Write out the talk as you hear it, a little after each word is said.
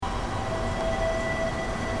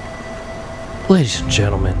Ladies and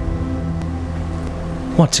gentlemen,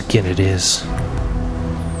 once again it is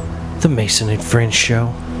the Mason and Friends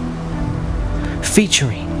Show,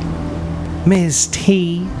 featuring Ms.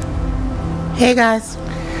 T, Hey guys.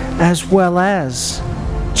 as well as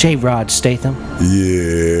J. Rod Statham. Yeah.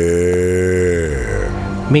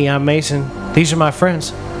 Me, I'm Mason. These are my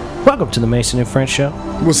friends. Welcome to the Mason and Friends Show.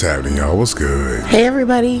 What's happening, y'all? What's good? Hey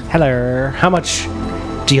everybody. Hello. How much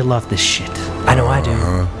do you love this shit? I know I do.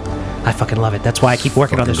 I fucking love it. That's why I keep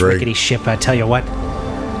working on Fucking this great. rickety ship. I tell you what,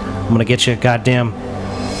 I'm gonna get you a goddamn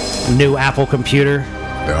new Apple computer,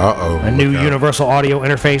 Uh-oh. a new universal audio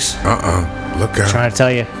interface. Look out. Trying to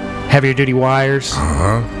tell you, heavier duty wires.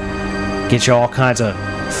 Get you all kinds of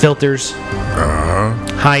filters.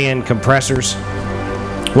 High-end compressors.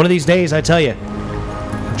 One of these days, I tell you,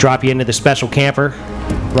 drop you into the special camper,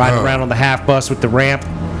 riding around on the half bus with the ramp.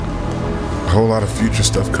 A whole lot of future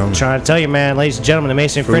stuff coming. Trying to tell you, man, ladies and gentlemen, the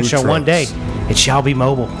Mason and Friends Food Show, one day, trucks. it shall be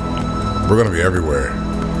mobile. We're going to be everywhere.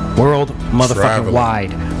 World motherfucking Traveling. wide.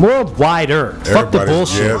 Worldwider. Fuck the Everybody's-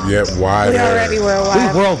 bullshit. Yep, wide. We already were We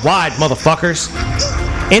wild. worldwide, motherfuckers.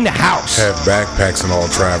 In the house. Have backpacks and all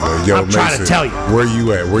traveling. Yo, I'm trying to Mason, tell you. Where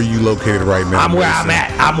you at? Where you located right now? I'm where Mason? I'm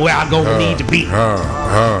at. I'm where I'm going to need to be.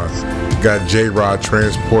 Got J-Rod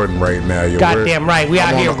transporting right now. Yo, Goddamn right. We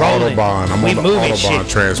out I'm here on the rolling. Autobahn. I'm We on the moving Autobahn shit.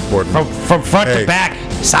 transporting. From front Hey. to back,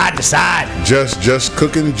 side to side. Just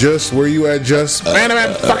cooking. Just where you at? Just man, I'm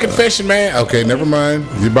at fucking fishing, man. Okay, never mind.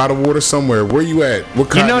 You by the water somewhere. Where you at? What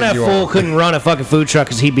You kind? know that fool on? couldn't run a fucking food truck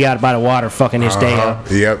because he'd be out by the water fucking his day up.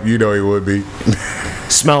 Yep, you know he would be.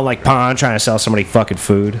 Smelling like pond, trying to sell somebody fucking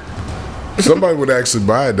food. Somebody would actually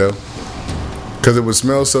buy it though, because it would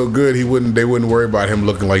smell so good. They wouldn't worry about him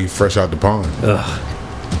looking like he's fresh out the pond.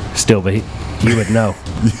 Still, but you would know.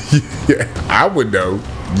 Yeah, I would know.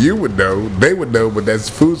 You would know. They would know. But that's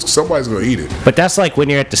food. Somebody's gonna eat it. But that's like when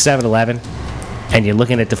you're at the 7-Eleven and you're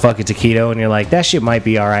looking at the fucking taquito and you're like, that shit might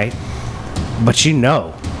be alright. But you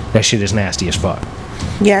know that shit is nasty as fuck.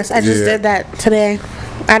 Yes, I just Yeah. did that today.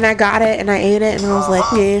 And I got it and I ate it and I was like,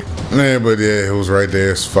 yeah. Man, but yeah, it was right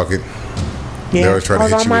there. It's fuck it. They Yeah. always try to I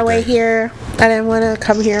was hit on you my with way that. here. I didn't want to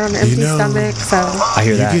come here on an empty know- stomach, so I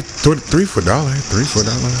hear You that. get three for $1. 3 for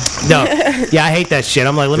 $1. No. Yeah, I hate that shit.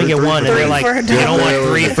 I'm like, let me get Three one. for And they're $3 like, for a you don't dollar. want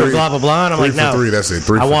three for blah, blah, blah. And I'm like, Three for no. three, that's it.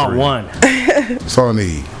 Three I for want three. one. That's all I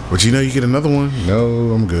need. But you know, you get another one.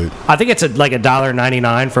 No, I'm good. I think it's like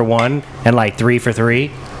 $1.99 for one and like 3 for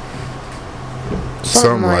 3.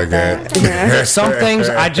 Something like that. Yeah. There's some things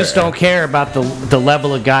I just don't care about the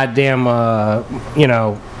level of goddamn,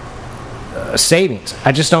 savings.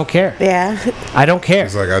 I just don't care. yeah. I don't care.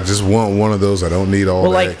 It's like I just want one of those. I don't need all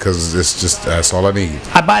Well, that like- because it's just that's all I need.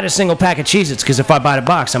 I buy the single pack of Cheez-Its because if I buy the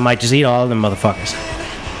box, I might just eat all of them motherfuckers.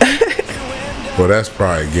 Well, that's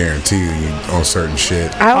probably guaranteed on certain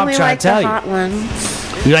shit. I only trying like to tell the you. hot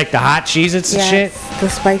ones. You like the hot Cheez-Its and Yes, shit? the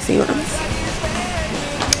spicy ones.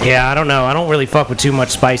 Yeah, I don't know. I don't really fuck with too much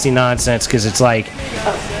spicy nonsense because it's like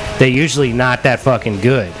they're usually not that fucking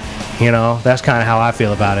good. You know, that's kind of how I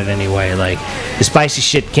feel about it anyway. Like the spicy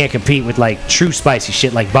shit can't compete with like true spicy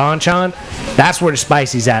shit like Bonchon. That's where the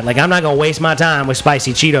spicy's at. Like I'm not gonna waste my time with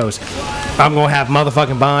spicy Cheetos. I'm gonna have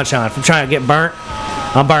motherfucking Bonchon. If I'm trying to get burnt,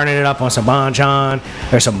 I'm burning it up on some Bonchon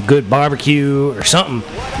or some good barbecue or something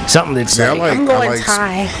that's See, like, I'm going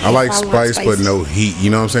Thai I like if I want spice, but spicy. no heat. You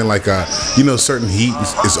know what I'm saying? Like, certain heat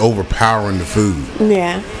is overpowering the food.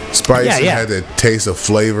 Yeah. Spice Yeah, yeah. had that taste of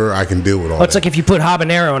flavor. I can deal with all well, it's that. like if you put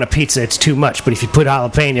habanero on a pizza, it's too much. But if you put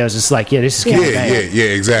jalapenos, it's like, yeah, this is kind of yeah,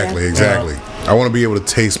 exactly. I want to be able to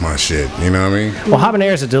taste my shit. You know what I mean? Well,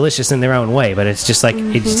 habaneros are delicious in their own way, but it's just like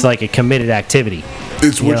it's like a committed activity.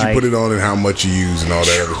 It's what Yeah, you like- put it on and how much you use and all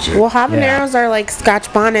that other shit. Well, habaneros are like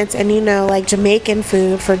Scotch bonnets, and like Jamaican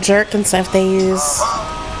food for jerk and stuff, they use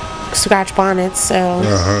Scotch bonnets. So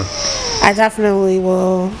I definitely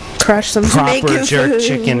will crush some Proper Jamaican jerk food.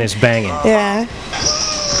 chicken is banging. Yeah.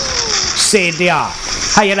 Say there,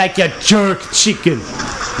 how you like your jerk chicken?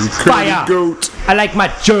 You Fire. goat. I like my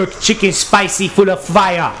jerk chicken spicy, full of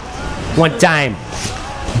fire. One time,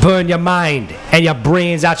 burn your mind and your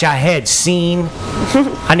brains out your head. Scene.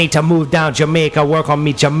 I need to move down Jamaica, work on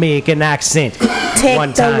me Jamaican accent. Take One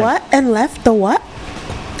the time. what and left the what?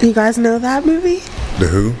 You guys know that movie? The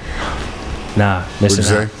who? Nah, What'd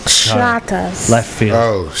listen. you say? Shatas. Left field.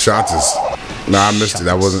 Oh, Shotas. Nah, I missed it.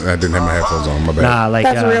 I didn't have my headphones on. My bad. Nah, like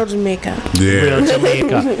That's real Jamaica. Yeah. real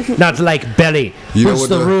Jamaica. Not like Belly. You know Who's what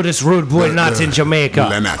the the- rudest rude boy the- not the- in Jamaica?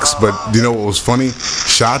 Lennox. But you know what was funny?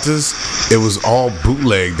 Shotas, it was all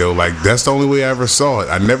bootleg though. Like that's the only way I ever saw it.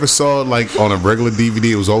 I never saw it like on a regular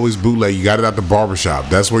DVD. It was always bootleg. You got it at the barbershop.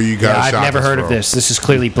 That's where you got Yeah, Shotas I've never heard of from. this. This is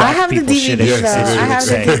clearly I black have the people shit. DVD Yes, though. it I have is.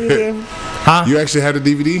 the DVD. Huh? You actually had the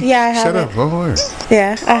DVD? Yeah, I have Shut it. up. Oh, yeah.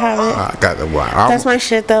 Yeah, I have it. I got the That's my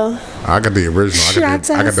shit though. I got the original. I got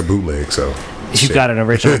Shots. the bootleg. So You shit. got an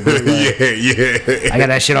original. bootleg. yeah. I got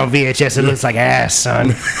that shit on VHS. It looks like ass, son.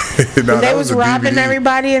 No, They that was a robbing DVD.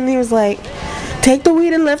 everybody, and he was like, "Take the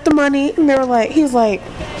weed and lift the money." And they were like, he was like,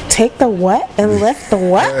 "Take the what and lift the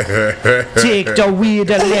what?" Take the weed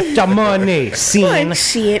and lift the money. Scene. Like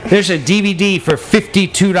shit. There's a DVD for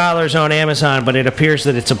 $52 on Amazon, but it appears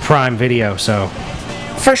that it's a Prime Video. So,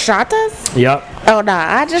 For Shatas? yep. Oh nah,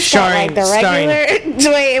 I just got like the Starring-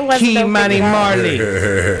 regular. Wait, it wasn't Key no Money $50.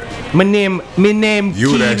 Marley. My name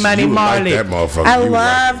You would Key actually Money you would like Marley. that motherfucker. I You would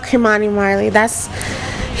like love Kimani Marley.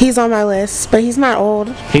 He's on my list, but he's not old.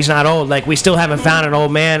 He's not old. Like, we still haven't found an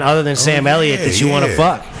old man other than Sam Elliott that you want to yeah.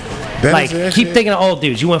 fuck. That Like, is actually- keep thinking of old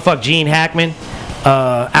dudes. You want to fuck Gene Hackman,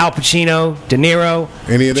 Al Pacino, De Niro,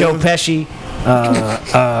 Any of Joe them? Pesci,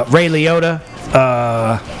 Ray Liotta.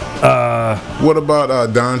 What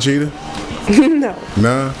about Don Cheadle? No.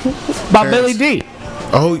 Nah. About Terrence. Billy D.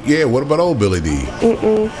 Oh yeah. What about old Billy D?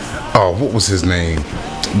 Oh, what was his name?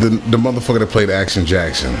 The motherfucker that played Action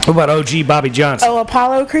Jackson. What about OG Bobby Johnson? Oh,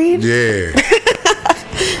 Apollo Creed? Yeah.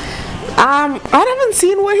 I haven't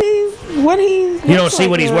seen what he. You don't see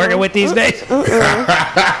what he's working with these days?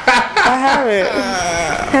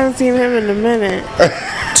 I haven't seen him in a minute.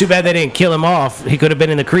 Too bad they didn't kill him off. He could have been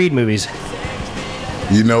in the Creed movies.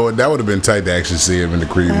 You know what? That would have been tight to actually see him in the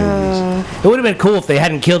Creed movies. It would have been cool if they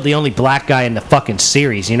hadn't killed the only black guy in the fucking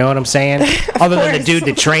series. You know what I'm saying? Other than the course. dude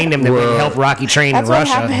that trained him that Well, helped Rocky train in that's what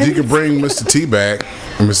Russia. happened. You could bring Mr. T back.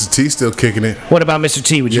 And Mr. T still kicking it. What about Mr.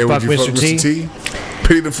 T? Would you fuck would you Mr. T? T?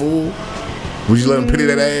 Pity the fool? Would you let him pity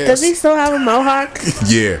that ass? Does he still have a mohawk?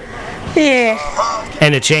 Yeah. Yeah.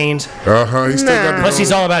 And the chains. He still got the Plus,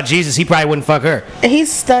 he's all about Jesus. He probably wouldn't fuck her.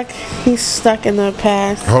 He's stuck in the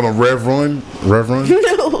past. Hold on, Rev Run?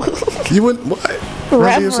 No. You wouldn't what?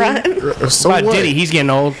 Rev Run? So What about what? Diddy? He's getting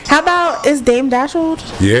old. How about, is Dame Dash old?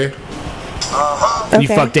 Yeah. You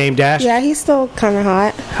fuck Dame Dash? Yeah, he's still kind of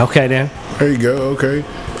hot. Okay, then. There you go. Okay.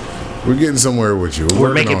 We're getting somewhere with you.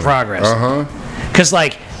 We're making progress. Because,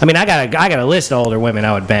 like, I mean, I got a list of older women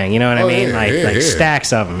I would bang. You know what I Oh, mean? yeah, like yeah.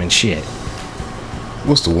 stacks of them and shit.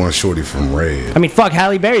 What's the one shorty from Red? I mean, fuck,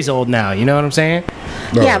 Halle Berry's old now. You know what I'm saying?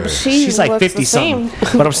 Oh, Yeah, but She's like looks 50 the something.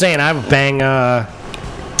 same. But I'm saying I would bang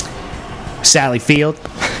Sally Field.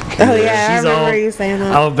 Oh yeah, I She's remember old. you saying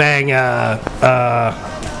that. I would bang.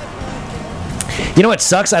 You know what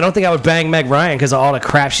sucks? I don't think I would bang Meg Ryan because of all the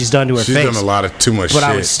crap she's done to her She's face. done a lot of too much But shit.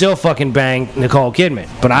 I would still fucking bang Nicole Kidman.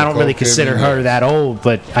 But I don't Nicole really consider Kidman, her yeah. that old.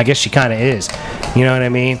 But I guess she kind of is. You know what I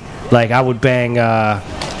mean? Like I would bang.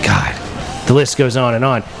 God, the list goes on and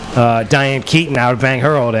on. Diane Keaton. I would bang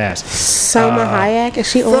her old ass. Selma Hayek, is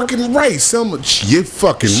she old? Fucking right, Selma. You're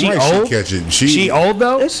fucking She right. old? She catch it. She old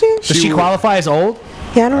though? Is she? Does she She would- qualify as old?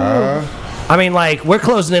 Yeah, I don't know. I mean, like we're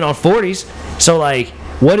closing in on 40s. So like,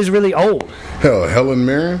 what is really old? Hell, Helen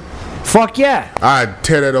Mirren. Fuck yeah. I'd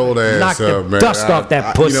tear that old ass Knock the up, man. dust off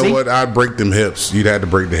that You pussy. know what? I'd break them hips. You'd have to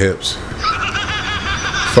break the hips.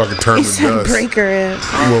 Fucking turn He to said dust. breaker it.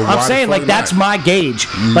 Well, why I'm the saying, fuck like, that's not? my gauge.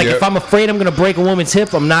 Like, Yep. if I'm afraid I'm gonna break a woman's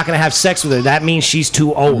hip, I'm not gonna have sex with her. That means she's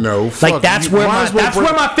too old. No, like fuck, that's you where might my as well that's break-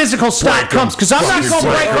 where my physical stock break 'em. comes. Because I'm not Fucking gonna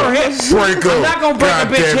break break her 'em. hips. Break 'em. I'm not gonna break God a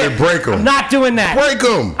bitch damn it, hip. break 'em. I'm not doing that. Break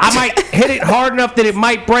 'em. I might hit it hard enough that it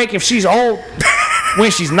might break if she's old.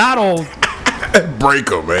 When she's not old, Break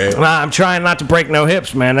them, man. I'm trying not to break no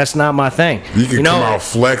hips, man. That's not my thing. You can come out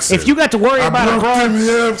flexing. If you got to worry I about her broke them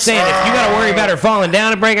falling, hips. saying if you got to worry about her falling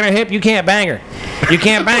down and breaking her hip, you can't bang her. You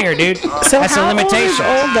can't bang her, dude. So That's how a limitation.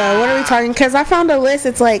 old is old though? What are we talking? Because I found a list.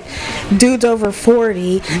 It's like dudes over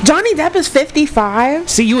 40. Johnny Depp is 55.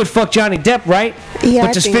 See, you would fuck Johnny Depp, right? Yeah, But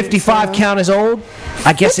I does think 55 so. count as old?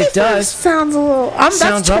 I guess it 55 does. Sounds a little. Sounds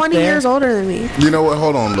That's up 20 there. years older than me. You know what?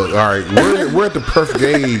 Hold on. Look. All right. We're at the perfect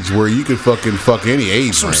age where you can fucking fuck any age.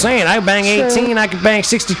 That's what I'm range. saying. I bang 18, I could bang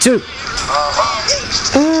 62.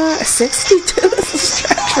 62 is a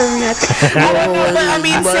stretch for me. I think. I don't know, but I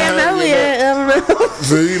mean Sam Elliott. I don't know.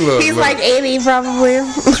 See, look. He's look. like 80 probably.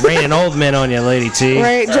 It's raining old men on you, Lady T.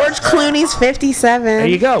 Right. George Clooney's 57. There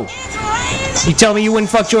you go. You tell me you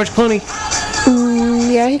wouldn't fuck George Clooney?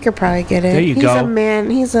 Yeah, he could probably get it. There you he's go. a man.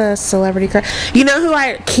 He's a celebrity. You know who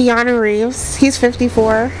Keanu Reeves. He's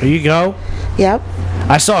 54. There you go. Yep.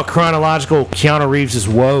 I saw a chronological Keanu Reeves'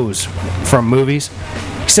 woes from movies.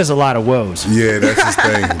 He says a lot of woes. Yeah, that's his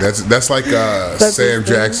thing. That's like his Sam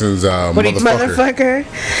thing. Jackson's he- motherfucker. Motherfucker.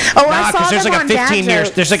 Oh, I Nah, saw because there's them like on a Dad 15-year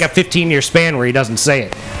Jokes. there's like a 15-year span where he doesn't say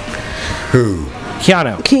it. Who?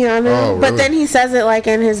 Keanu. Keanu. Oh, But really? then he says it like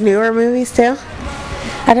in his newer movies too.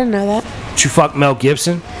 I didn't know that. Did you fuck Mel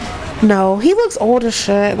Gibson? No, he looks old as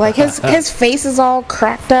shit. Like his face is all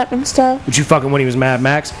cracked up and stuff. Was you fucking when he was Mad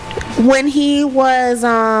Max? When he was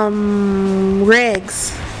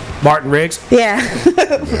Riggs. Martin Riggs? Yeah.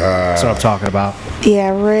 That's what I'm talking about. Yeah,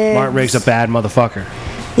 Riggs. Martin Riggs a bad motherfucker.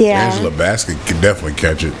 Yeah. Angela Bassett can definitely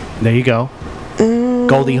catch it. There you go.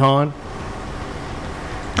 Goldie Hawn.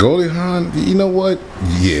 Goldie Hawn, you know what?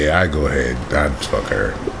 Yeah, I go ahead. I'd fuck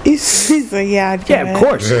her. He's like, yeah, I'd get Yeah, of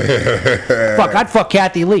course. Fuck, I'd fuck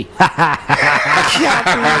Kathy Lee.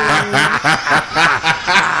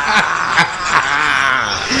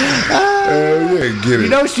 Yeah, get it. You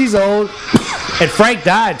know she's old. And Frank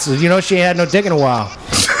died, so you know she ain't had no dick in a while.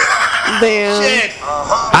 Damn.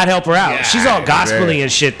 I'd help her out. She's all gospel-y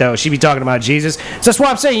and shit, though. She be talking about Jesus. So that's why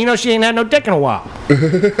I'm saying, you know, she ain't had no dick in a while.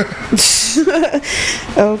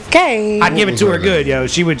 Okay. I'd give it to her good, yo.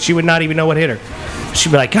 She would not even know what hit her.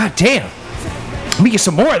 She'd be like, God damn. Let me get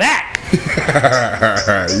some more of that.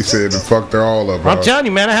 You said to fucked her all up. I'm telling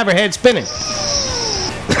you, man, I have her head spinning.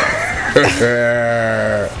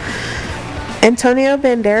 Antonio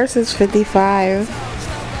Banderas is 55.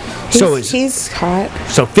 He's hot.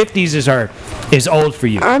 So 50s is old for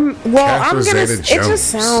you. I'm Catherine gonna. It Zeta-Jones. just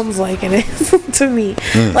sounds like it is to me.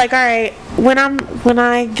 Like, all right, when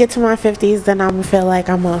I get to my 50s, then I'm gonna feel like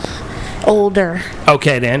I'm older.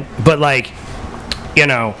 Okay, then. But, like, you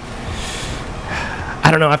know, I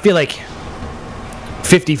don't know. I feel like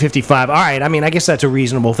 50, 55. All right, I mean, I guess that's a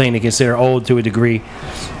reasonable thing to consider old to a degree.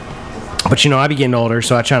 But, you know, I be getting older,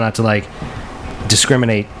 so I try not to, like,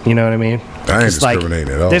 discriminate. You know what I mean? I ain't It's like,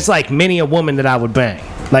 discriminating at all. There's, like, many a woman that I would bang.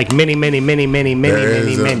 Like, many. That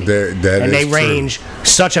And they is range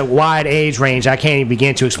such a wide age range, I can't even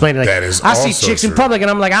begin to explain it. Like, That is I see also chicks in true. public, and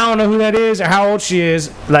I'm like, I don't know who that is or how old she is.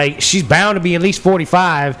 Like, she's bound to be at least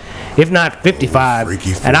 45, if not 55.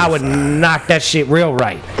 Freaky And I would 45. knock that shit real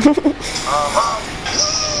right.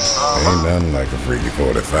 Ain't nothing like a freaky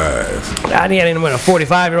 45. I need anyone with a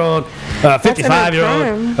 45-year-old, a 55-year-old,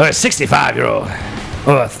 crime. or a 65-year-old,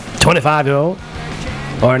 or a 25-year-old,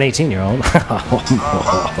 or an 18-year-old.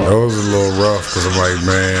 That was a little rough because I'm like,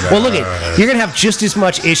 man. Well, look at you're gonna have just as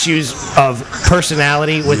much issues of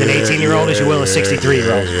personality with an Yeah, 18-year-old as you will a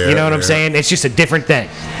 63-year-old. yeah, You know what I'm yeah. saying? It's just a different thing.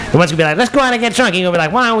 The one's gonna be like, "Let's go out and get drunk." You're gonna be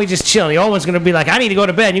like, "Why don't we just chill?" And the old one's gonna be like, "I need to go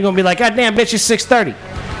to bed." And you're gonna be like, "God damn, bitch, it's 6:30."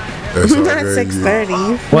 That's all Not good.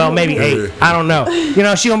 6:30. Well, maybe 8. I don't know. You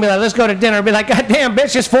know, she gonna be like, "Let's go to dinner." Be like, "God damn,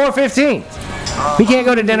 bitch, it's 4:15. We can't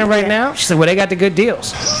go to dinner right now." She's like, "Well, they got the good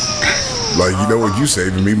deals." Like, you know what? You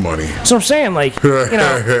saving me money. So I'm saying, like, you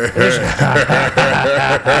know,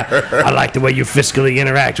 I like the way you fiscally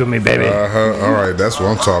interact with me, baby. All right, that's what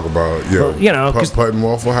I'm talking about. Yo, Well, you know, 'cause- Putt and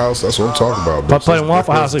Waffle House. That's what I'm talking about. Putt Putt Let's- and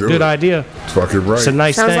Waffle House is a let's do good it. idea. Fucking right. It's a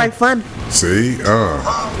nice Sounds thing. like fun. See,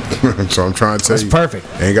 so I'm trying to tell That's you, perfect.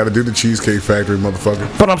 Ain't got to do the Cheesecake Factory, motherfucker.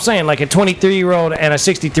 But I'm saying, like, a 23-year-old and a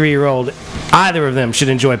 63-year-old, either of them should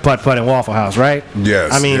enjoy Putt Putt and Waffle House, right?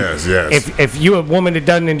 Yes, I mean, yes. if you're a woman that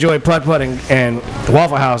doesn't enjoy Putt Putt and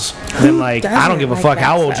Waffle House, then, like, I don't doesn't give a like fuck that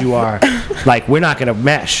how old stuff? you are. Like, we're not going to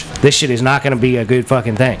mesh. This shit is not going to be a good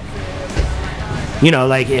fucking thing. You know,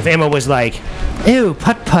 like, if Emma was like, ew,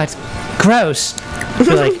 Putt Putt, gross. I'd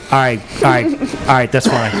be like, all right, that's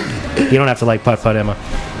fine. You don't have to like Putt Putt, Emma.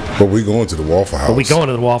 But we going to the Waffle House. But we going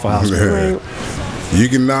to the Waffle House. Right. You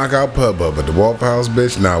can knock out Putt Putt, but the Waffle House,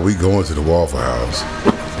 bitch, nah, we going to the Waffle House.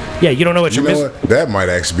 Yeah, you don't know what You you're know missing. what? That might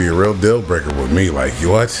actually be a real deal breaker with me. Like,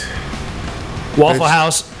 what? Waffle Bitch.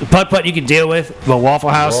 House, Putt Putt you can deal with, but Waffle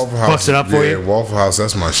House fucks it up for yeah, you. Waffle House,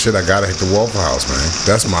 that's my shit. I gotta hit the Waffle House, man.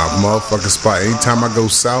 That's my motherfucking spot. Anytime I go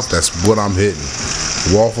south, that's what I'm hitting.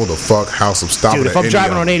 Waffle the fuck house. I'm stopping Dude, if at I'm any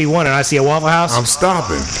driving of on them. 81 and I see a Waffle House, I'm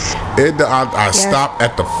stopping. I stop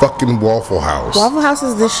at the fucking Waffle House. Waffle House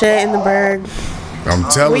is the shit in the Berg. I'm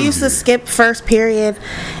telling We used you. to skip first period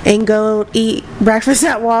and go eat breakfast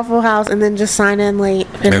at Waffle House and then just sign in late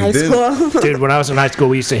in And high then- school. dude, when I was in high school,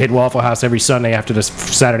 we used to hit Waffle House every Sunday after this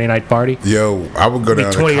Saturday night party. Yo, I would go Be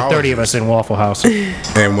down 20 to or 30 of us in Waffle House.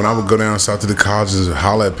 And when I would go down south to the colleges and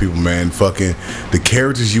holler at people, man, fucking the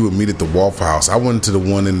characters you would meet at the Waffle House. I went to the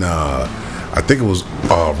one in, I think it was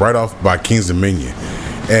right off by King's Dominion.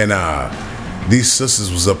 And these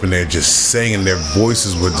sisters was up in there just singing. Their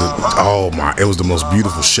voices were it was the most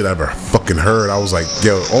beautiful shit I ever fucking heard. I was like,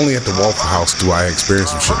 yo, only at the Waffle House do I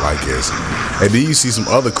experience some shit like this. And then you see some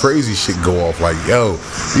other crazy shit go off, like, yo,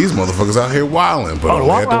 these motherfuckers out here wilding. But Oh, the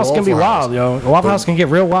only at Waffle House can be Waffle House. wild, yo. The Waffle House can get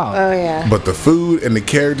real wild. Oh yeah. But the food and the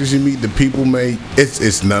characters you meet, the people make,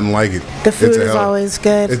 it's nothing like it. The food It's a is hell- always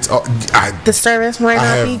good. It's The service might I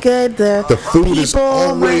not have- be good. The food is people might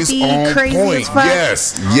always be on crazy point.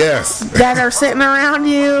 as fuck Yes. that are sitting around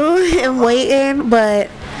you and waiting, but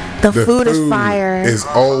The food is fire. Is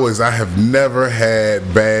always. I have never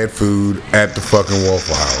had bad food at the fucking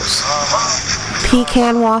Waffle House.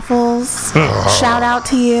 Pecan waffles. Shout out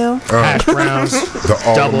to you. Hash browns, The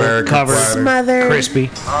all double American covered, platter. Smothered.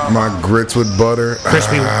 crispy, My grits with butter.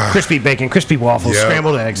 crispy bacon, crispy waffles, Yep.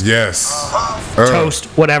 scrambled eggs, Yes. toast,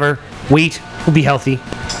 whatever. Wheat will be healthy.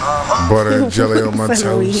 Butter and jelly on my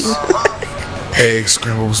So weak. toast. Eggs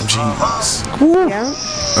scrambled with some cheese. Yeah.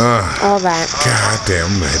 All that. God damn,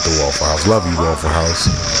 I'm gonna hit the Waffle House. Love you, Waffle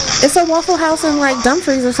House. It's a Waffle House in like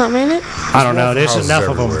Dumfries or something, ain't it? I don't know. Waffle There's Houses enough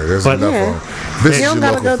of them. everywhere. There's But enough Yeah. of them. This You is don't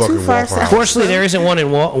your gotta local go too fucking far Waffle south. House. fortunately, there isn't one in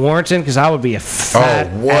Warrenton because I would be a fat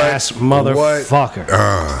what? ass motherfucker.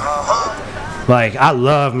 Like, I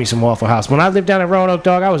love me some Waffle House. When I lived down in Roanoke,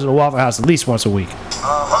 dog, I was at a Waffle House at least once a week.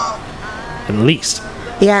 At least.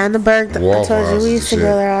 Yeah, in the Berg. I Waffle told you House we is used to the go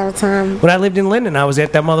shit. there all the time. When I lived in Linden, I was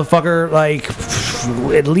at that motherfucker like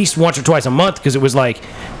at least once or twice a month because it was like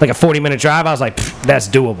a 40-minute drive. I was like, that's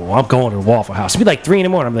doable. I'm going to the Waffle House. It'd be like 3 in the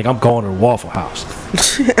morning. I'm like, I'm going to the Waffle House.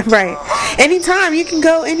 Right. Anytime. You can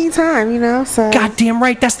go anytime, you know? So Goddamn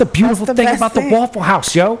right. That's the beautiful That's the thing best about thing. the Waffle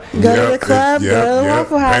House, yo. go to the club, go to the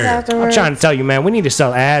Waffle House bam. afterwards. I'm trying to tell you, man, we need to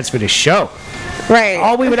sell ads for this show. Right.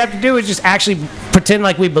 All we would have to do is just actually pretend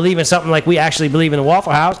like we believe in something like we actually believe in the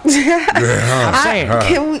Waffle House. I'm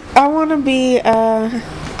saying. I want to be a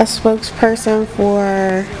spokesperson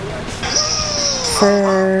for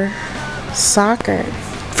soccer.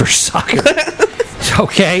 For soccer.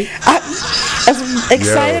 Okay. As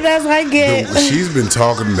excited as I get. She's been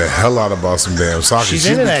talking the hell out about some damn soccer. She's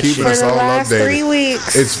She's into been that keeping shit. For us the all last updated. 3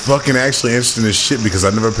 weeks. It's fucking actually interesting as shit because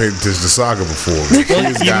I never paid attention to soccer before.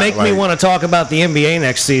 Well, you make me want to talk about the NBA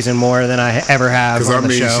next season more than I ever have Because on I the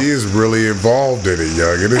mean, show. she is really involved in it,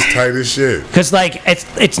 young. It is tight as shit. Because like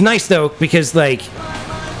it's nice though because like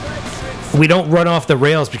we don't run off the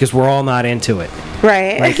rails because we're all not into it.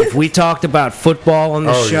 Right. Like if we talked about football on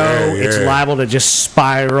the Oh, show, yeah, it's yeah. liable to just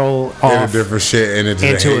spiral Into off different shit and into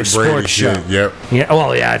into the a hate Brady sports show. shit. Yep. Yeah,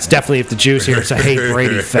 well, yeah, it's definitely if the Jews here, it's a hate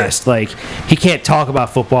Brady fest. Like he can't talk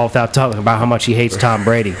about football without talking about how much he hates Tom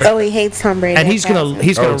Brady. Oh, he hates Tom Brady. And he's gonna Oh,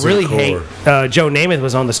 really to the hate. Joe Namath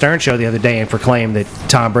was on the Stern Show the other day and proclaimed that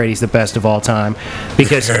Tom Brady's the best of all time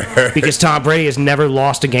because Tom Brady has never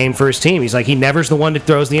lost a game for his team. He's like he never's the one that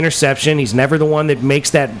throws the interception. He's never the one that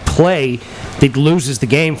makes that play that loses the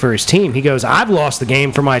game for his team. He goes, I've lost the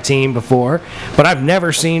game for my team before, but I've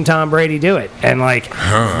never seen Tom Brady do it. And like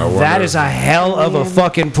I wonder that if- is a hell of a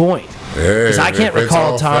fucking point. Because I can't if it's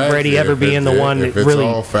recall all Tom Brady ever being the one that if it's really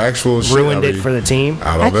all factual shit, ruined I it mean, for the team.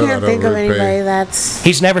 I I don't know. can't I think don't of really anybody pay. that's.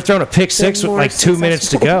 He's never thrown a pick six with more like 2 minutes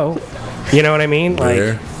to go. You know what I mean? Like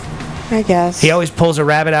Yeah. I guess. he always pulls a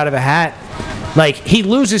rabbit out of a hat. Like he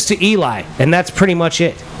loses to Eli, and that's pretty much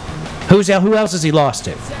it. Who else has he lost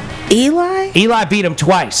to? Eli? Eli beat him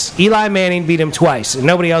twice. Eli Manning beat him twice, and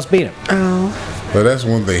nobody else beat him. Oh. But that's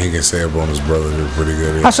one thing he can say about his brother. They're pretty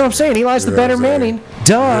good. That's what I'm saying. Eli's the You know better what I'm saying? Manning.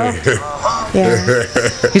 Duh. Yeah.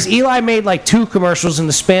 Because Eli made like 2 commercials in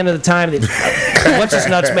the span of the time that what's his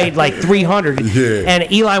nuts made like 300. Yeah.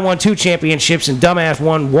 And Eli won 2 championships, and dumbass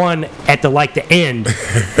won 1 at the end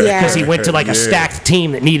Yeah. because he went to like a Yeah. stacked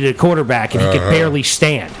team that needed a quarterback, and he could barely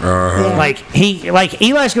stand. Yeah. Like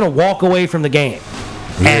Eli's gonna walk away from the game,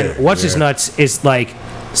 and Yeah, what's his yeah. nuts is like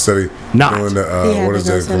Study Not. doing the Yeah, what is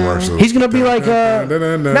he that goes in commercial? he's gonna be like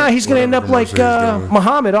he's gonna end up like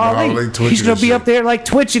Muhammad Ali. twitching He's gonna and be shit. up there like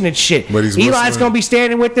twitching and shit. But he's Eli's whistling. gonna be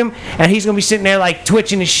standing with him, and he's gonna be sitting there like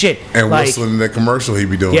twitching his shit. and like, whistling in that commercial he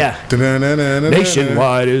be doing. Yeah.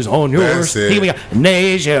 Nationwide is on yours. That's it. Here we go.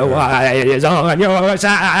 Nationwide is on your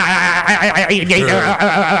side.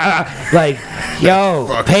 Like, yo,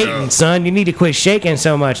 Fuck Peyton, up. son, you need to quit shaking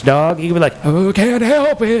so much, dog. You can be like, oh, can't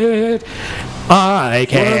help it. I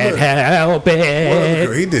can't help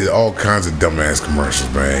it. He did all kinds of dumbass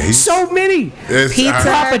commercials, man. He's So many. Pizza,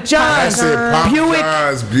 Papa John's, I said Papa Buick.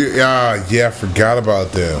 John's, yeah, I forgot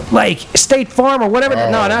about them. Like State Farm or whatever.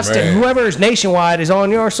 Oh, no, not State. man. Whoever is Nationwide is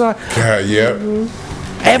on your side. God, yep.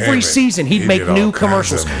 Every Damn it. season, he'd He make did all new kinds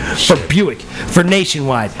commercials of for shit. Buick, for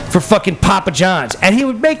Nationwide, for fucking Papa John's, and he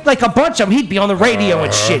would make like a bunch of them. He'd be on the radio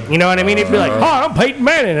and shit. You know what I mean? He'd be like, "Hi, I'm Peyton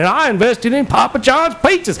Manning, and I invested in Papa John's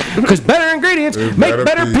pizzas because better ingredients make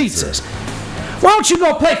better pizzas." Why don't you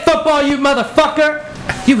go play football, you motherfucker?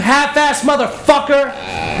 You half-ass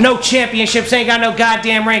motherfucker. No championships, ain't got no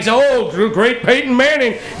goddamn rings. Oh, great Peyton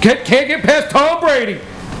Manning can't get past Tom Brady.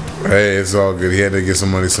 Hey, it's all good. He had to get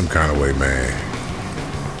some money some kind of way, man.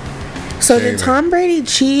 So did Tom Brady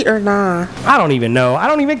cheat or nah? I don't even know. I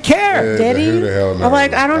don't even care. Did he? Who the hell knows? I'm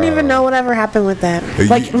like, I don't even know whatever happened with that.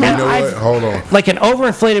 Like, you man, know what? Hold on. Like an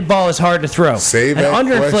overinflated ball is hard to throw. Save An that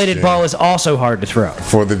underinflated question. ball is also hard to throw.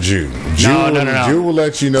 For the Jew. No. Jew will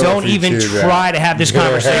let you know. Don't if he even cheated try out. to have this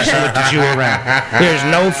conversation with the Jew around. There's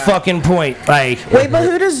no fucking point. Like Wait, but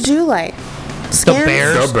who does Jew like? the Skins?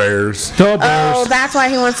 Bears. The Bears. The Bears. Oh, that's why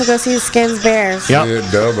he wants to go see Skins Bears. Yep. Yeah,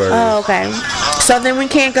 the Bears. Oh, okay. So then we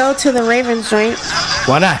can't go to the Ravens joint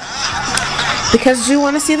Why not? because you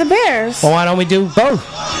want to see the Bears. Well, why don't we do both?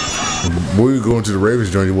 We were going to the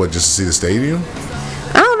Ravens joint. What? Just to see the stadium?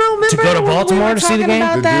 I don't know. Remember To go to Baltimore we were to see the talking game?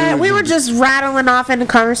 about The that? dude- We were just rattling off in the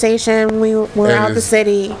conversation. We were And out the it's-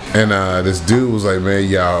 city. And this dude was like, man,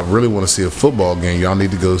 y'all really want to see a football game. Y'all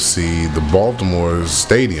need to go see the Baltimore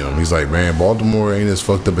stadium. He's like, man, Baltimore ain't as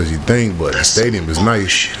fucked up as you think, but the stadium is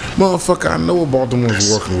nice. Motherfucker, I know what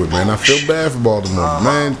Baltimore's working with, man. I feel bad for Baltimore.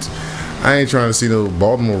 Man, I ain't trying to see no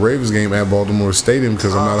Baltimore Ravens game at Baltimore Stadium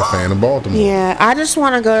because I'm not a fan of Baltimore. Yeah, I just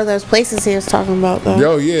want to go to those places he was talking about, though.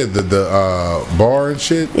 Yo, yeah, the bar and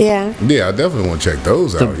shit. Yeah. Yeah, I definitely want to check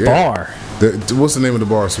those The out. Yeah. bar. What's the name of the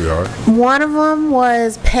bar, sweetheart? One of them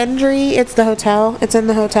was Pendry. It's the hotel. It's in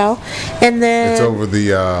the hotel. And then... It's over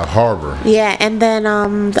the harbor. Yeah, and then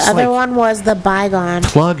the other like- one was the Bygone.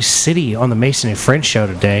 Plug City on the Mason and French show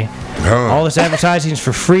today. Huh. All this advertising is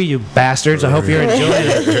for free, you bastards. I hope you're enjoying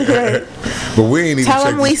it. But we ain't even Tell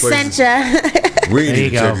check them we these places. sent you. We ain't There you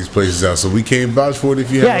even check go. these places out, so we can't vouch for it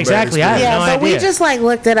if you have Yeah, a bad exactly. I experience. have Yeah, no but we idea. just like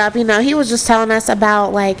looked it up. You know, he was just telling us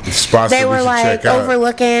about like Spots they that we were should like check out.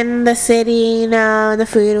 overlooking the city, you know, and the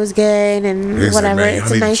food was good and It's like, whatever. man, It's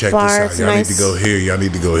y'all a need nice to check bar. this It's out. Y'all nice. need to go here. Y'all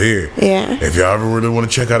need to go here. Yeah. If y'all ever really want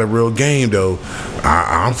to check out a real game, though,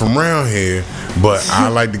 I'm from around here, but I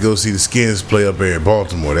like to go see the Skins play up here in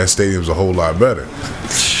Baltimore. That stadium's a whole lot better.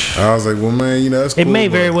 I was like, well, man, you know, that's It cool, may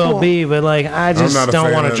but very well Cool. be, but like I I'm just not a don't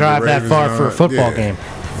fan want of to the drive that Ravens far and for all a that. football Yeah. game.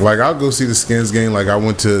 Like, I'll go see the Skins game. Like, I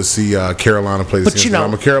went to see Carolina play the But Skins. you know,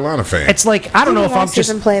 I'm a Carolina fan. It's like I don't know if I'm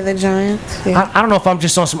just play the Giants. Yeah. I don't know if I'm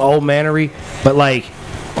just on some old manery, but like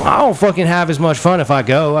I don't fucking have as much fun if I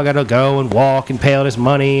go. I gotta go and walk and pay all this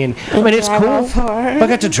money, and I mean it's drive cool. all far. I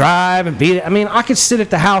got to drive and beat it. I mean I could sit at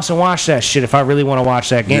the house and watch that shit if I really want to watch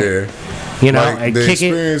that game. Yeah. You know, Like, and the kick it.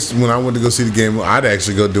 experience when I went to go see the game, I'd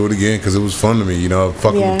actually go do it again because it was fun to me. You know,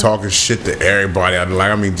 fucking Yeah. talking shit to everybody.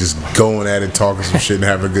 I mean, just going at it, talking some shit, and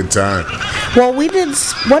having a good time. Well, we did.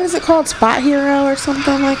 What is it called? Spot Hero or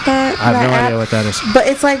something like that. I have That no app? idea what that is. But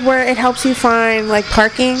it's like where it helps you find like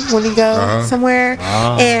parking when you go somewhere.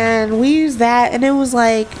 And we used that, and it was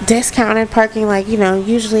like discounted parking. Like, you know,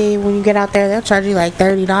 usually when you get out there, they'll charge you like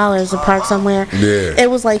 $30 to park somewhere. Yeah. It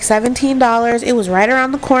was like $17. It was right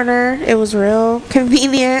around the corner. It was real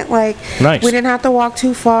convenient. Like, Nice. we didn't have to walk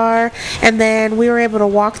too far. And then we were able to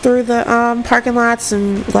walk through the parking lots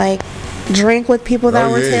and like drink with people that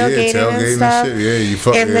Oh, were yeah, tailgating, tailgating and and stuff. shit. Yeah, you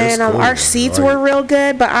fuck- and yeah, then it's cool. our seats I like were it. real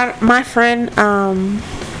good. But my friend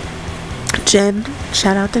Jen,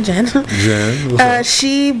 shout out to Jen. Jen, what's up?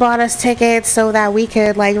 She bought us tickets so that we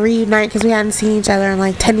could like reunite because we hadn't seen each other in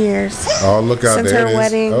like 10 years. Oh, look out since there! her it is.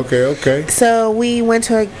 wedding. Okay. So we went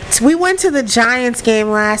to the Giants game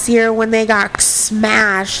last year when they got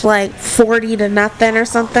smashed like 40-0 or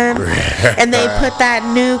something, and they put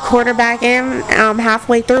that new quarterback in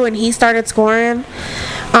halfway through, and he started scoring.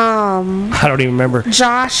 I don't even remember.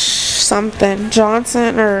 Josh something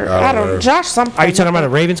Johnson or I don't know. Josh something. Are you talking about a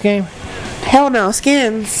Ravens game? Hell no,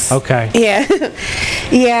 Skins. Okay. Yeah,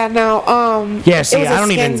 yeah, no. Yeah, see, it was a I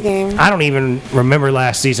Skins game. don't even remember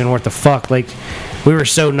last season what the fuck. Like, we were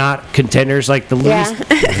so not contenders. Like the Yeah. least,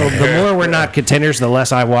 the more we're not contenders, the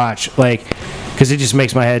less I watch. Like, because it just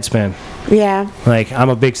makes my head spin. Yeah, Like, I'm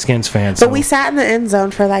a big Skins fan. So. but we sat in the end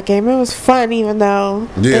zone for that game. It was fun, even though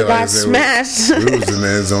they like I got said, smashed. We was in the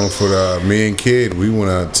end zone for me and Kid. We went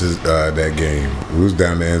out to that game. We was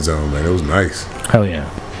down the end zone, man. It was nice. Hell yeah.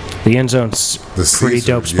 The end zone's The pretty seats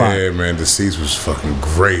dope was- spot. Yeah, man. The seats was fucking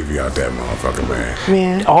gravy out that motherfucker, man.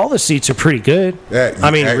 Yeah. All the seats are pretty good.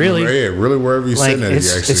 I mean, really. Yeah, really. Wherever you Like sitting at,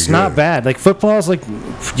 it's you actually it's not good. bad. Like football's like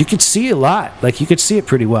you could see a lot. Like you could see it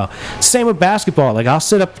pretty well. Same with basketball. Like I'll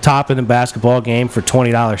sit up top in the basketball game for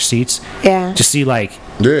 $20 seats Yeah. to see like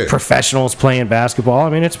Yeah. professionals playing basketball.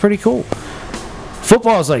 I mean, it's pretty cool.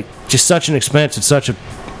 Football is like just such an expense. It's such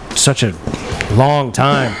a long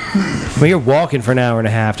time. I mean, you're walking for an hour and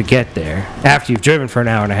a half to get there after you've driven for an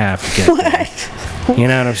hour and a half to get there. You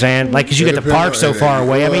know what I'm saying? Like, 'cause you get the park so far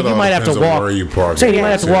away. I mean, you might have to walk. Where you park. Say you might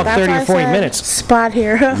have to walk That's 30 why or I 40 said minutes. Spot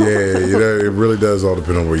hero. Yeah, you know, it really does all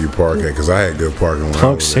depend on where you park at. Because I had good parking when I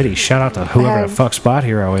Polk was City. Shout out to whoever the fuck Spot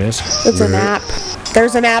Hero is. It's an app.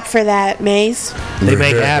 There's an app for that, Maze. They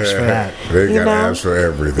make apps for that. They got You know? apps for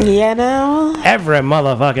everything. You know, Every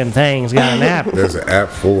motherfucking thing's got an app. There's an app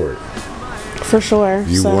for it. for sure.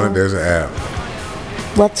 You so want it? There's an app.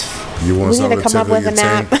 let's. You want we need something to come up with tickle an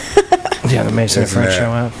your app. tank? Yeah, the Mason and Isn't French that-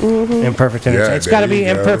 show app. Imperfect Entertainment. It's there got to be you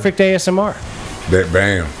go. Imperfect ASMR, That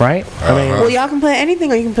bam. right? I mean, Well, y'all can put anything.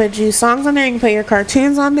 Or you can put Juice songs on there. You can put your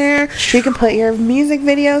cartoons on there. You can put your music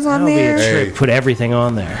videos on that'll be a there. trip. Hey. Put everything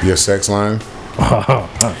on there. Your sex line.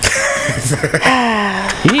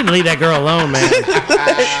 You need to leave that girl alone, man.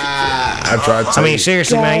 I tried to. I mean,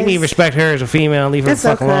 seriously, man, you need to respect her as a female and leave her It's the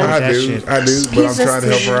fuck okay. alone with I that do, shit. but He's I'm trying to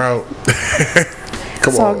help just- her out.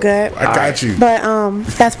 Come It's on, all good. I got you. But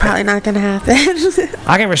that's probably not gonna happen.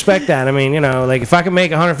 I can respect that. I mean, you know, like if I can make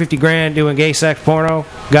 150 grand doing gay sex porno,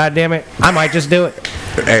 god damn it, I might just do it.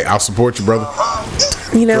 Hey, I'll support you, brother.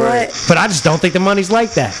 You know Right. what? But I just don't think the money's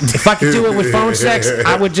like that. If I could do it with phone sex,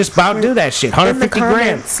 I would just about do that shit. In the 150 grand.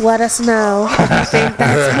 comments, let us know if you think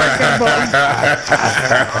that's marketable.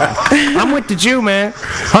 I'm with the Jew, man.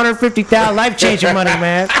 150,000 life changing money,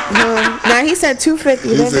 man. Now he said 250.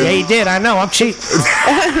 He Didn't said- Yeah, he? he did. I know. I'm cheap.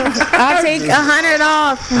 I'll take 100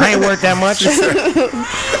 off. I ain't worth that much.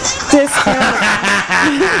 Discount.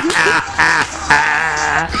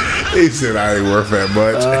 He said I ain't worth that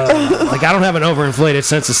much. Like I don't have an overinflated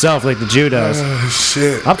sense of self like the Jew does.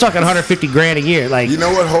 Shit. I'm talking 150 grand a year. Like You know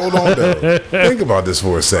what? Hold on, though. Think about this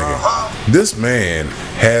for a second. This man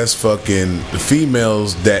has fucking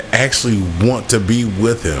females that actually want to be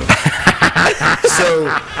with him. So,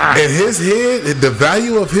 in his head, the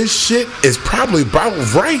value of his shit is probably about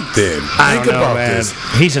right then. I Think don't know, about man. this.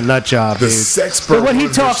 He's a nut job, The dude. sex But what he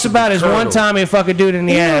pervert talks should about be is one curdled. time he fuck a dude in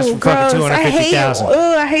the ass for fucking gross. I hate, 250,000.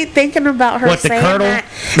 I hate thinking about her What, the saying curdle? that.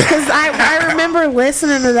 Because I remember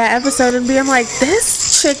listening to that episode and being like,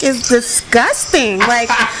 this chick is disgusting. Like,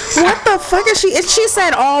 what the fuck is she? And she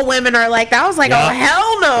said all women are like that. I was like, Yup. oh,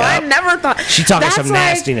 hell no. I Yup. never thought. She talking That's some like-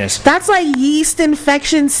 nastiness. That's like yeast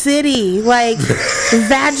infection city. Like,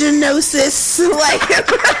 vaginosis. Like.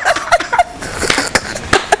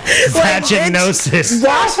 Like, Vaginosis.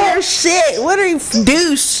 Wash your shit. What are you,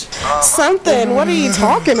 douche? Something. What are you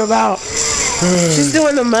talking about? She's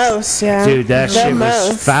doing the most, yeah. Dude, that The shit was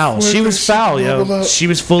most. foul. She was foul, yo. She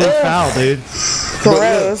was fully foul, dude.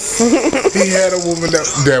 Gross. He had a woman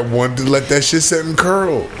that wanted to let that shit sit and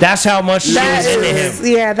curl. That's how much she That was into him. is,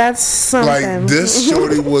 yeah, that's something. Like, this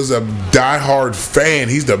shorty was a diehard fan.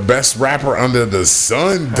 He's the best rapper under the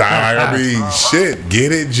sun. I mean, shit.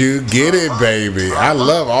 Get it, Jew. Get it, baby. I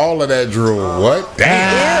love all of that drool. What?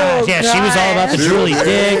 Damn. Ew, Yeah, she was all about the God. drooly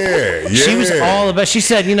dick. Yeah, She was yeah. all about. She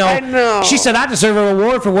said, you know, I know. she said I deserve a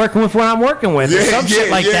reward for working with what I'm working with, or Yeah, some shit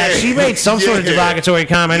yeah, like that. yeah. She made some sort of Yeah. derogatory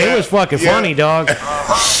comment. It Yeah, was fucking yeah. funny, dog.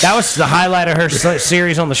 That was the highlight of her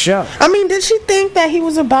series on the show. I mean, did she think that he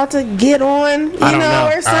was about to get on, you I don't know, know.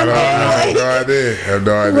 or I something? don't know. I have no Like, idea. I have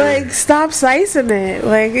no idea. like, stop slicing it.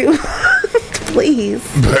 Like, please.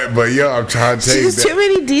 But yo, I'm trying to tell you There's that. too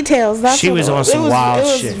many details. That's She what was it on some wild it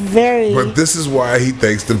was shit. Very. But this is why he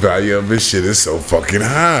thinks the value of his shit is so fucking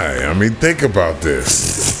high. I mean, think about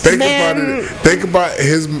this. Think Man. about it. Think about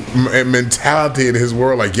his mentality in his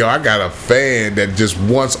world. Like, yo, I got a fan that just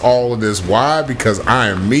wants all of this. Why? Because I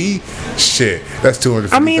am me. Shit, that's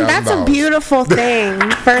 $250,000. I mean, that's a beautiful thing,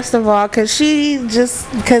 first of all, because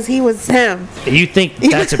because he was him. You think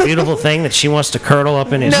that's a beautiful thing that she wants to curdle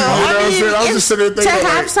up in his? No, know what I'm I mean, saying? I was just it's- sitting there to thinking,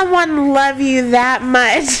 have like- someone love you that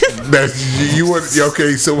much, That's you would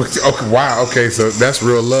okay. So okay, wow. Okay, so that's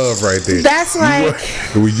real love right there. that's like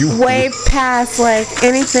you way past like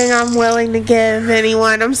anything I'm willing to give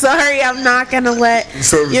anyone. I'm sorry, I'm not gonna let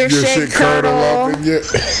so your shit curdle. up in your,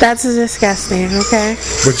 That's disgusting. Okay.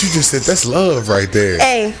 but you just said that's love right there.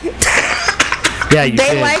 Hey, Yeah, you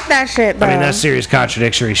they did. like that shit though. I mean, that's serious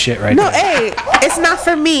contradictory shit right no, there. hey, it's not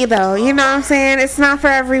for me though. You know what I'm saying? It's not for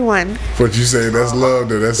everyone. But you say that's love.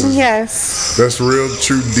 Though. Yes. That's real,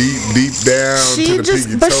 true, deep down to She the just,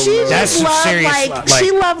 pinky but toe she love. That's just some loved serious, like like-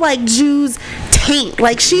 she loved like Jews taint.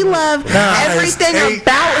 Like she loved everything taint.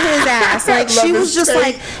 about his ass. Like Love she his was just taint.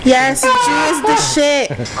 like, yes, Jew is the shit.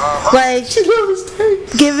 Like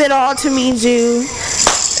give it all to me, Jew.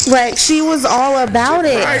 Like she was all about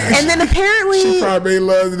it. And then She apparently probably made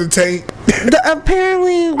love to the taint.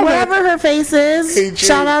 apparently whatever her face is. Hey, Jew.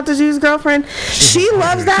 Shout out to Jew's girlfriend. She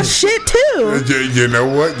loves that shit too. You know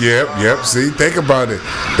what? Yep. See, think about it.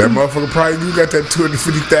 That motherfucker probably you got that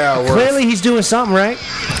 250,000 worth. Clearly, he's doing something right.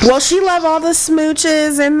 Well, she loved all the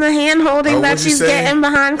smooches and the hand holding Oh, that what'd you she's say? getting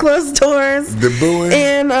behind closed doors. The booing.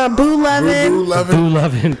 And boo Boo loving. loving. Boo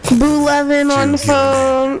loving. Boo loving on the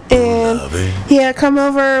phone. And loving. yeah, come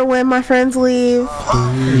over when my friends leave.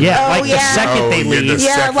 Yeah, Oh, like the yeah. second they Oh, yeah, leave. the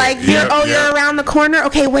Yeah, second. like Yep, you're yep. around the corner.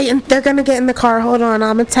 Okay, wait, and they're gonna get in the car. Hold on,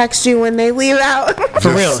 I'm gonna text you when they leave out. For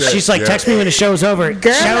Just real. set, She's like, yeah. text me when the show's over. Show's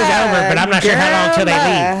over, but I'm not sure how long until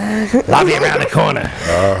they leave. I'll be around the corner.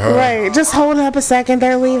 Right, just hold up a second.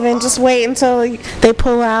 They're leaving. Just wait until they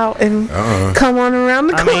pull out and come on around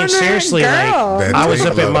the I corner. mean, seriously, girl. That- I was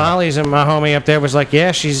up at Love it. Molly's and my homie up there was like,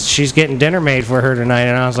 yeah, she's getting dinner made for her tonight.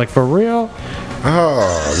 And I was like, for real?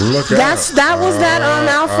 Oh, look That was that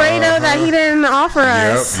Alfredo that he didn't offer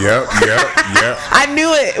us. Yep. I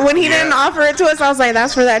knew it when he didn't offer it to us. I was like,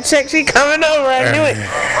 "That's for that chick. She coming over." I knew it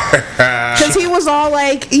because he was all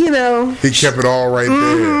like, you know, He kept it all right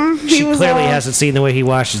there. he She was clearly all, hasn't seen the way he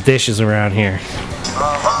washes dishes around here.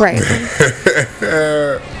 right.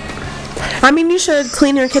 I mean, you should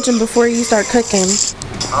clean your kitchen before you start cooking,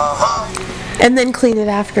 and then clean it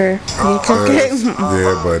after you cook it.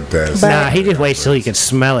 Yeah, but that's. Nah, he just waits till he can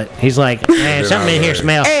smell it. He's like, man, something in here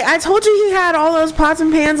smells. Hey, I told you he had all those pots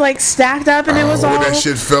and pans like stacked up, and it was all. that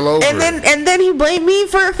shit fell over. And then he blamed me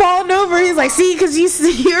for it falling over. He's like, "See, because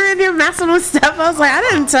you're in here messing with stuff." I was like, "I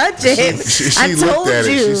didn't touch it. she I looked told at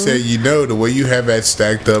you." it. She said, "You know, the way you have that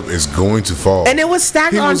stacked up is going to fall." And it was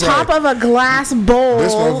stacked He on was top like- of a glass bowl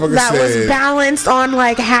This motherfucker that was said- balanced on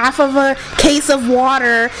like half of a case of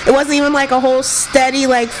water. It wasn't even like a whole steady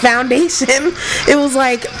like foundation. It was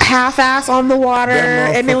like half-ass on the water,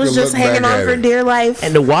 That and it was motherfucker just looked hanging back on at for it. dear life.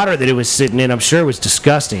 And the water that it was sitting in, I'm sure, was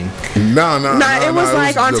disgusting. No, it was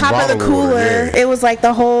like on top of the bottled cooler. water, yeah. It was like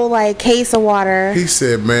the whole like case of water. He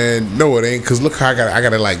said, "Man, no, it ain't. Cause look how I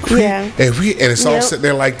got it like, Yeah. and it's all Yep. sitting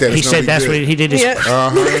there like that." He It's gonna said be that's good. what he did. His,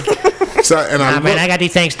 Yeah. So, and I Nah, man, looked- I got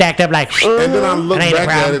these things stacked up like. And then I looked It ain't a back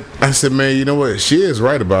at problem. it. I said, "Man, you know what? She is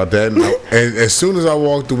right about that." And as soon as I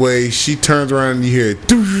walked away, she turns around and you hear,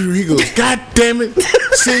 "Doo." He goes, "God damn it!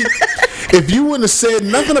 See, if you wouldn't have said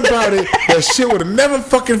nothing about it, that shit would have never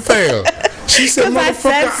fucking failed." She said, 'Cause I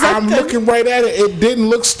said "Motherfucker, I'm something." looking right at it. It didn't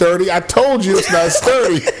look sturdy. I told you it's not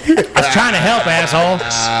sturdy." I was trying to help, asshole.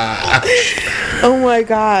 Oh my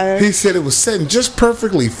god. He said it was setting just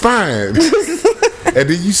perfectly fine. And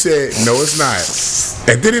then you said, "No, it's not."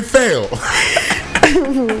 And then it failed.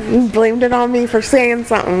 You blamed it on me for saying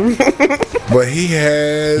something. But he You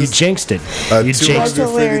has jinxed it. a You jinxed it.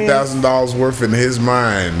 $250,000 worth in his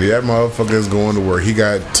mind. That motherfucker is going to work. He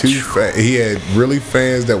got he had really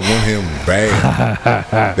fans that want him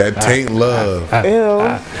bad. That taint love.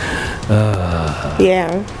 Ew.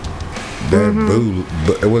 Yeah. That boo.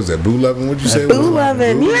 What was that? Boo loving? What'd you say? Boo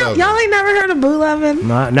lovin'. Boo Yeah, y'all ain't never heard of boo lovin'?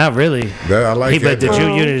 Not really. That, I like But that. the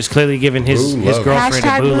Jew unit is clearly giving his Boo lovin'. girlfriend a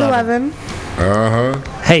Hashtag boo boo lovin'. lovin'.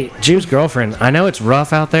 Hey, Jew's girlfriend. I know it's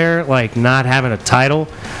rough out there, like not having a title,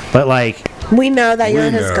 but like We know that you're We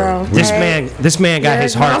his know. girl. this right? man got You're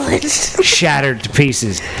his heart acknowledged. shattered to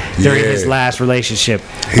pieces during Yeah. his last relationship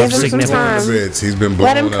Give of him some significance. time. He's been blown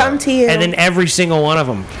Let him up. come to you. And then every single one of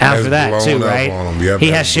them after Has that blown too, up right? on him. Yep, He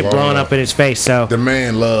has has shit blown blowing up. up in his face. So The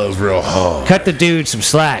man loves real hard. cut the dude some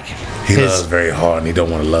slack. He 'Cause loves very hard, and he don't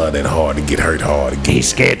want to love that hard and get hurt hard again. He's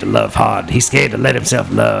scared to love hard. He's scared to let himself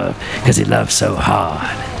love because he loves so hard.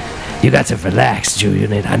 You got to relax,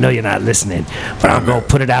 Julian. I know you're not listening, but I'm going to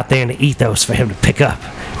put it out there in the ethos for him to pick up.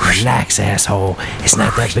 Relax, asshole. It's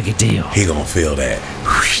not that big a deal. He gonna feel that.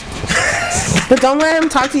 But don't let him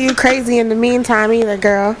talk to you crazy in the meantime either,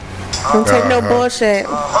 girl. Don't take no bullshit.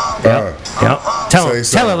 Yep.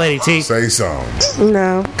 Tell her, Lady T. Say something.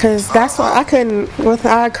 No, because that's what I couldn't with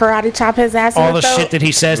karate chop his ass in All the the throat. shit that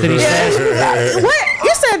he says that he says. What?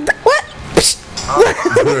 You said what?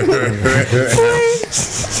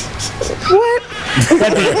 What?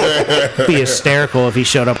 That'd be hysterical if he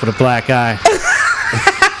showed up with a black eye.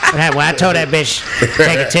 When I told that bitch,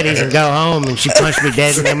 take your titties and go home, and she punched me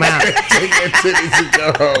dead in the mouth. Take your titties and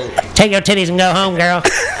go home. Take your titties and go home, girl.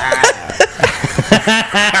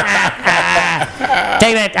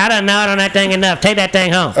 Take that. I don't know on that thing enough. Take that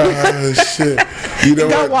thing home. Oh shit! You know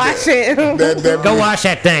Go what? wash it. That Go wash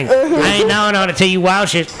that thing. I ain't knowing on it till you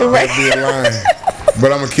wash it. That'd be a line.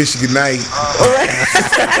 But I'm gonna kiss you goodnight.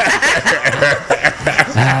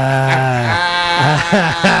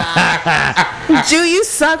 Jew, you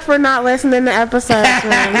suck for not listening to episodes,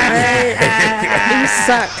 man. Right? You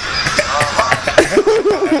suck.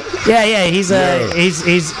 Yeah. He's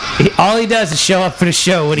All he does is show up for the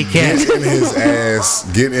show when he can.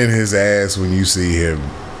 Get in his ass when you see him.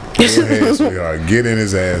 Go ahead, sweetheart. Get in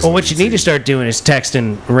his ass. Well, what you need to start doing is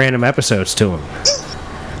texting random episodes to him.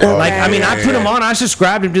 Like, I mean, I put him on. I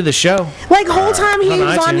subscribed him to the show. Like, whole time he on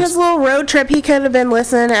was on iTunes. his little road trip, he could have been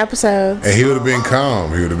listening to episodes. And he would have been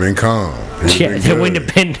calm. He would have been calm. Yeah, there wouldn't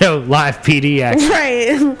have been no live PD action.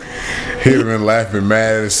 Right. He would have been laughing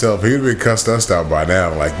mad at himself. He would have been cussed us out by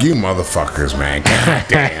now. Like, you motherfuckers, man. God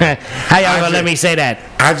damn. How y'all gonna let me say that?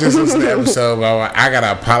 I just listened to the episode. I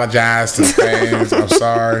gotta apologize to the fans. I'm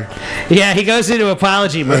sorry. Yeah, he goes into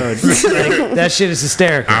apology mode. Like, that shit is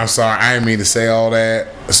hysterical. I'm sorry. I didn't mean to say all that.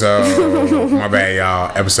 So, my bad,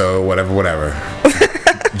 y'all. Episode, whatever.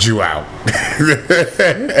 Jew out.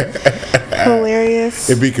 Hilarious.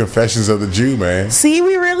 It'd be Confessions of the Jew, man. See,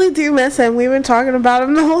 we really do miss him. We've been talking about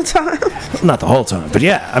him the whole time. Not the whole time, but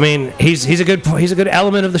yeah. I mean, he's a good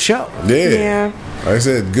element of the show. Yeah. Like I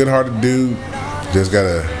said, good-hearted dude. Just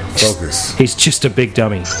gotta focus. He's just a big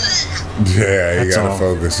dummy. Yeah, you That's gotta all.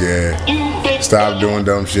 focus. Yeah. Stop doing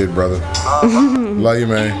dumb shit, brother. Love you,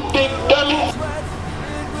 man.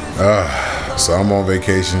 So I'm on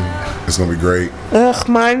vacation. It's gonna be great. Ugh,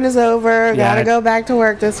 mine is over. Gotta go back to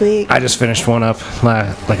work this week. I just finished one up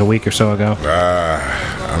like a week or so ago.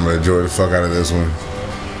 I'm gonna enjoy the fuck out of this one.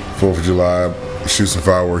 4th of July, shoot some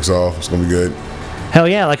fireworks off. It's gonna be good. Hell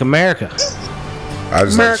yeah, like America. I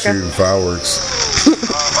just like America. shooting fireworks.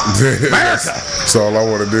 That's all I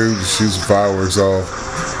want to do. Just shoot some fireworks off.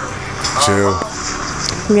 Chill.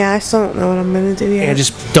 Yeah, I still don't know what I'm gonna do yet. And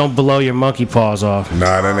just don't blow your monkey paws off.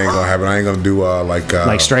 Nah, that ain't gonna happen. I ain't gonna do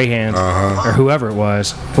Like Strahan or whoever it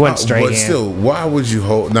was. It wasn't Strahan. But still, why would you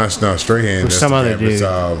hold? Not Strahan. Or some other dude.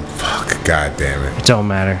 Fuck, god damn it. It don't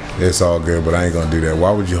matter. It's all good, but I ain't gonna do that.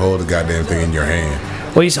 Why would you hold the goddamn thing in your hand?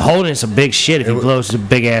 Well, he's holding some big shit if he blows his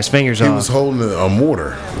big ass fingers He off. was holding a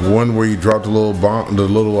mortar, one where you dropped the little bomb, the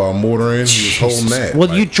little mortar in. He was holding that.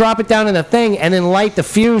 Well, you drop it down in the thing and then light the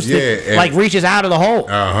fuse that and- like reaches out of the hole.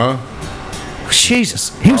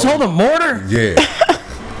 Jesus, he was holding a mortar. Yeah.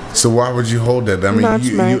 So why would you hold that? I mean, Not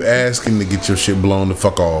you smart. asking to get your shit blown the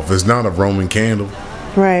fuck off. It's not a Roman candle.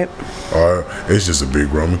 Right. Or it's just a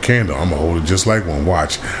big Roman candle. I'm gonna hold it just like one.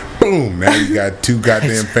 Watch. Boom. Now you got two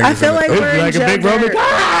goddamn fingers. I feel in the like thumb. we're in Like a Joe big Roman. Dirt.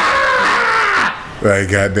 Like,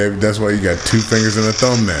 goddamn, that's why you got two fingers in the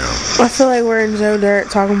thumb now. I feel like we're in Joe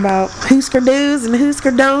Dirt talking about Husker do's and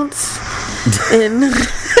Husker don'ts and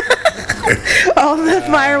all the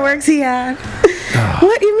fireworks he had.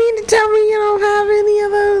 What, you mean to tell me you don't have any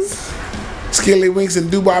of those? Skilly winks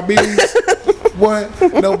and Dubai bees. What?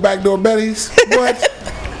 No backdoor betties. What?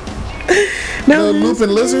 No looping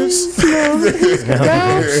lizards.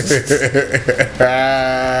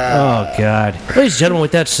 Oh God, ladies and gentlemen.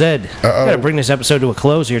 With that said, gotta bring this episode to a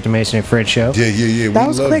close here at the Mason and Fred Show. Yeah. We That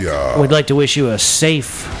was love quick. y'all. We'd like to wish you a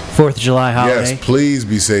safe 4th of July holiday. Yes, please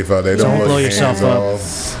be safe out there. Don't blow your yourself hands up.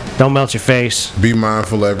 off. Don't melt your face. Be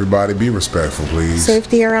mindful of everybody. Be respectful, please.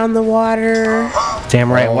 Safety around the water.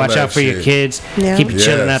 Damn right. All Watch that out for your shit. kids. Yeah. Keep your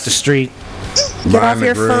children Yes. out the street. Get off Mind the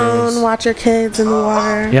your grills. phone. Watch your kids in the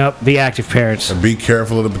water. Yep. Be active parents. And be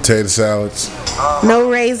careful of the potato salads. No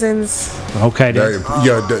raisins. Okay, dude.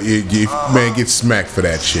 Man, get smacked for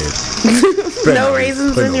that shit. No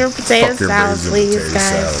raisins in your potato fucking salad, raisins in please, potato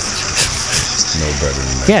guys. salad. No better than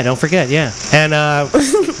that. Yeah. Don't forget. Yeah. And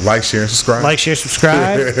Like, share, and subscribe. like, share,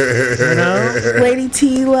 subscribe. You know. Lady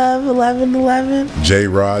T Love 1111.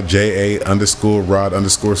 J-Rod, J-A_Rod_Statham.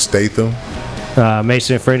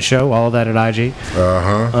 Mason and Friends Show. All of that at IG.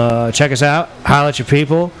 Uh-huh. Check us out. Holla at your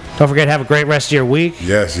people. Don't forget. Have a great rest of your week.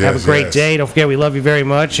 Yes, Have a great yes. day. Don't forget. We love you very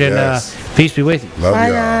much. And Yes. peace be with you. Love Bye,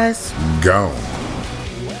 y'all. guys. Gone.